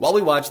While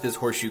we watch this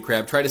horseshoe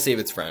crab try to save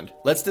its friend,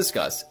 let's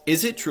discuss,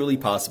 is it truly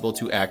possible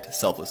to act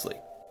selflessly?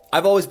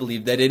 I've always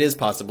believed that it is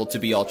possible to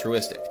be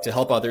altruistic, to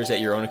help others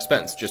at your own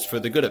expense, just for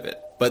the good of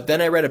it. But then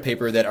I read a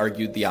paper that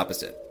argued the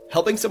opposite.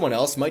 Helping someone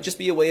else might just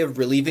be a way of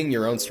relieving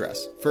your own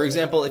stress. For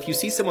example, if you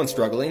see someone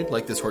struggling,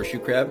 like this horseshoe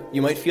crab,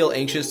 you might feel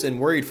anxious and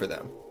worried for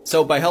them.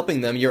 So by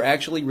helping them, you're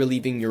actually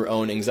relieving your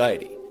own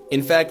anxiety.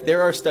 In fact,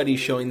 there are studies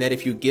showing that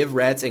if you give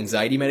rats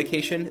anxiety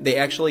medication, they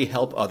actually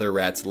help other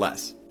rats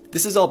less.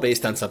 This is all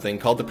based on something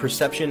called the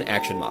perception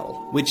action model,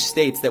 which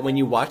states that when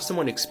you watch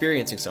someone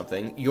experiencing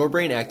something, your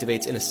brain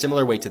activates in a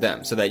similar way to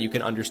them so that you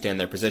can understand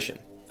their position.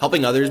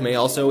 Helping others may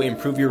also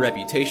improve your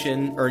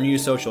reputation, earn you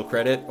social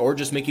credit, or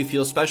just make you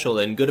feel special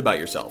and good about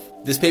yourself.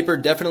 This paper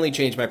definitely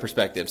changed my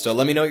perspective, so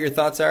let me know what your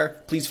thoughts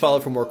are. Please follow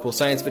for more cool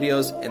science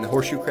videos, and the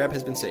horseshoe crab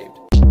has been saved.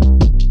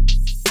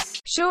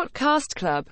 Shortcast Club.